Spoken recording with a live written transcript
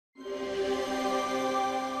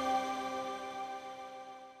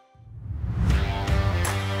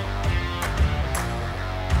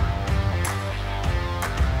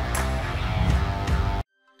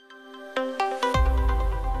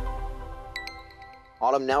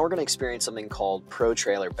Autumn, now we're going to experience something called Pro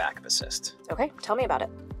Trailer Backup Assist. Okay, tell me about it.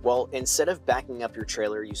 Well, instead of backing up your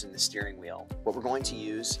trailer using the steering wheel, what we're going to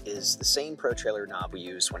use is the same Pro Trailer knob we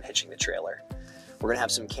use when hitching the trailer. We're going to have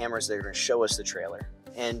some cameras that are going to show us the trailer,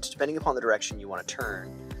 and depending upon the direction you want to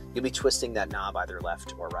turn, you'll be twisting that knob either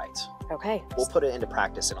left or right. Okay. We'll put it into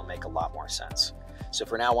practice and it'll make a lot more sense. So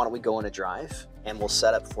for now, why don't we go on a drive and we'll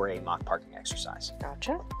set up for a mock parking exercise.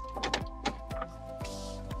 Gotcha.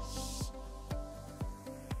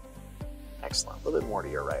 Excellent. A little bit more to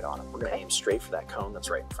your right on it. We're going to aim straight for that cone that's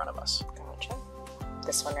right in front of us. Gotcha.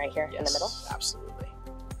 This one right here in the middle? Absolutely.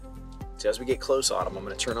 So as we get close, Autumn, I'm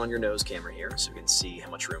going to turn on your nose camera here so we can see how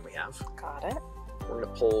much room we have. Got it. We're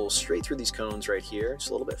going to pull straight through these cones right here, just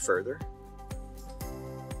a little bit further.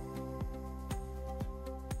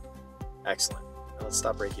 Excellent. Now let's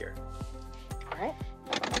stop right here. All right.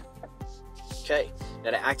 Okay,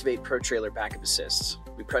 now to activate Pro Trailer Backup Assist,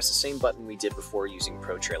 we press the same button we did before using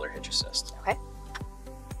Pro Trailer Hitch Assist. Okay.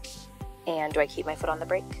 And do I keep my foot on the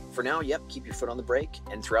brake? For now, yep, keep your foot on the brake,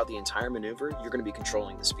 and throughout the entire maneuver, you're going to be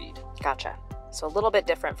controlling the speed. Gotcha. So a little bit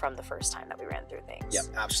different from the first time that we ran through things. Yep,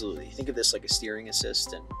 absolutely. Think of this like a steering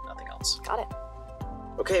assist and nothing else. Got it.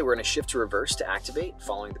 Okay, we're going to shift to reverse to activate,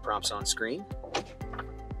 following the prompts on screen.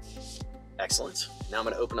 Excellent. Now I'm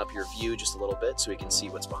going to open up your view just a little bit so we can see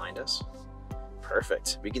what's behind us.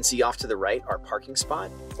 Perfect. We can see off to the right our parking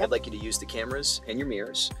spot. Yep. I'd like you to use the cameras and your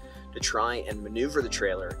mirrors to try and maneuver the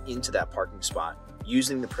trailer into that parking spot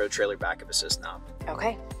using the Pro Trailer Backup Assist knob.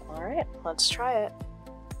 Okay. All right. Let's try it.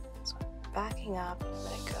 So I'm backing up. I'm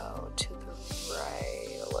going to go to the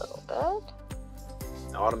right a little bit.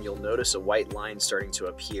 Autumn, you'll notice a white line starting to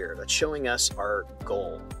appear. That's showing us our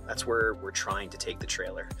goal. That's where we're trying to take the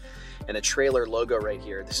trailer. And the trailer logo right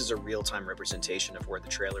here, this is a real-time representation of where the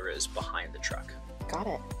trailer is behind the truck. Got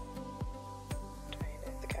it. There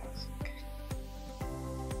it goes. Okay.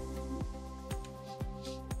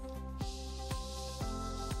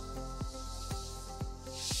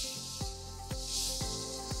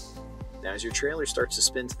 Now as your trailer starts to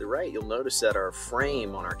spin to the right, you'll notice that our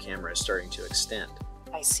frame on our camera is starting to extend.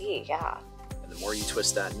 I see, yeah. And the more you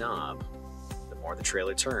twist that knob, the more the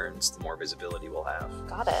trailer turns, the more visibility we'll have.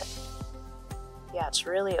 Got it. Yeah, it's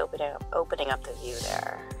really opening up the view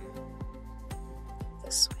there.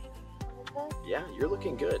 This way maybe a little bit. Yeah, you're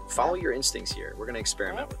looking good. Follow your instincts here. We're going to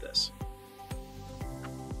experiment with this.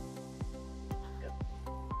 Yep.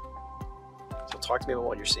 So talk to me about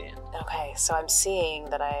what you're seeing. Okay, so I'm seeing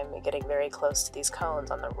that I'm getting very close to these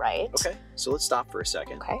cones on the right. Okay, so let's stop for a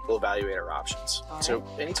second. Okay. We'll evaluate our options. All so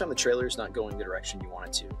right. anytime the trailer is not going the direction you want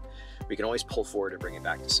it to, we can always pull forward and bring it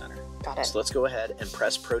back to center. Got it. So let's go ahead and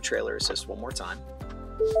press Pro Trailer Assist one more time.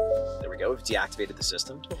 There we go, we've deactivated the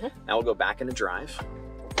system. Now we'll go back into drive.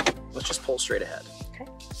 Let's just pull straight ahead.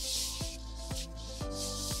 Okay.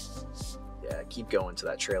 Yeah, keep going till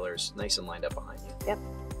that trailer's nice and lined up behind you. Yep.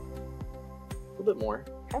 A little bit more.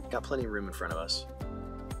 Okay. Got plenty of room in front of us.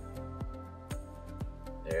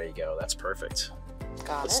 There you go, that's perfect.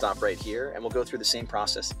 Got Let's it. stop right here and we'll go through the same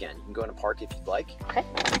process again. You can go into park if you'd like. Okay.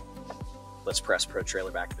 Let's press Pro Trailer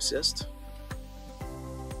Backup Assist.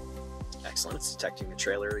 Excellent, it's detecting the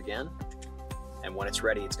trailer again. And when it's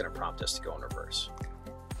ready, it's going to prompt us to go in reverse.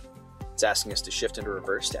 It's asking us to shift into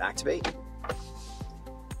reverse to activate.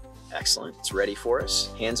 Excellent, it's ready for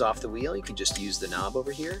us. Hands off the wheel, you can just use the knob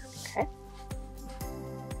over here. Okay.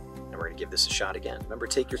 And we're going to give this a shot again. Remember,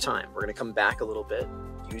 take your time. We're going to come back a little bit.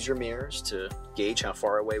 Use your mirrors to gauge how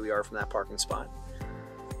far away we are from that parking spot.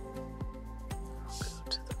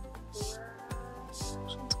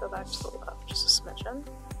 Let's go back to the left just a smidgen.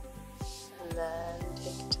 And then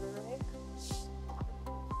take it to the right.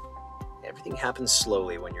 Everything happens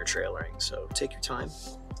slowly when you're trailering, so take your time.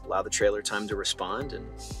 Allow the trailer time to respond and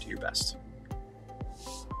do your best.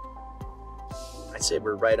 I'd say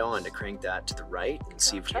we're right on to crank that to the right and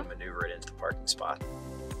see if we can maneuver it into the parking spot.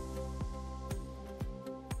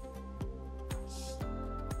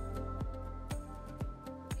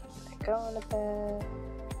 Go in a bit.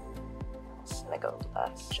 And I go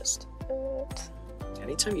left just a bit.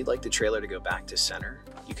 Anytime you'd like the trailer to go back to center,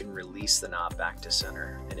 you can release the knob back to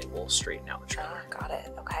center and it will straighten out the trailer. Got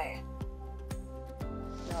it. Okay.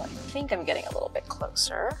 Now I think I'm getting a little bit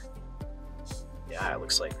closer. Yeah, it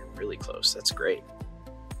looks like really close. That's great.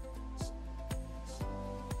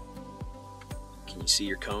 Can you see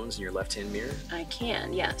your cones in your left-hand mirror? I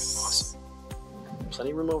can, yes. Awesome.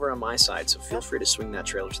 Plenty of room over on my side, so feel free to swing that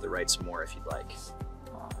trailer to the right some more if you'd like.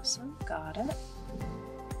 Awesome. Got it.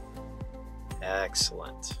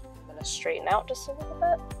 Excellent. I'm going to straighten out just a little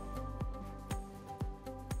bit.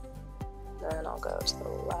 Then I'll go to the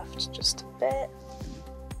left just a bit.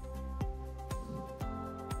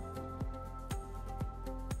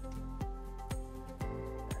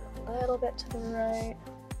 little bit to the right,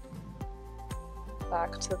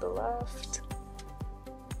 back to the left.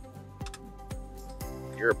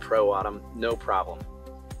 You're a pro, Autumn. No problem.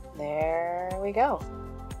 There we go.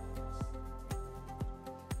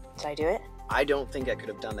 Did I do it? I don't think I could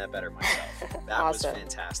have done that better myself. That was Awesome.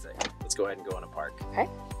 fantastic. Let's go ahead and go on a park. Okay.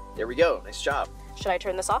 There we go. Nice job. Should I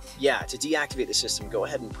turn this off? Yeah, to deactivate the system, go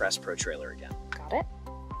ahead and press Pro Trailer again. Got it.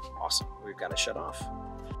 Awesome. We've got it shut off.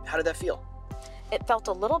 How did that feel? It felt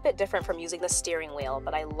a little bit different from using the steering wheel,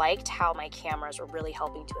 but I liked how my cameras were really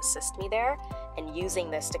helping to assist me there, and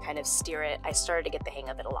using this to kind of steer it, I started to get the hang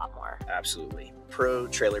of it a lot more. Absolutely. Pro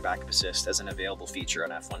Trailer Backup Assist as an available feature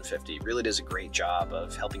on F-150 really does a great job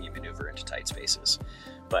of helping you maneuver into tight spaces.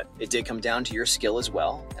 But it did come down to your skill as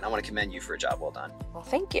well, and I want to commend you for a job well done. Well,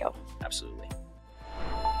 thank you. Absolutely.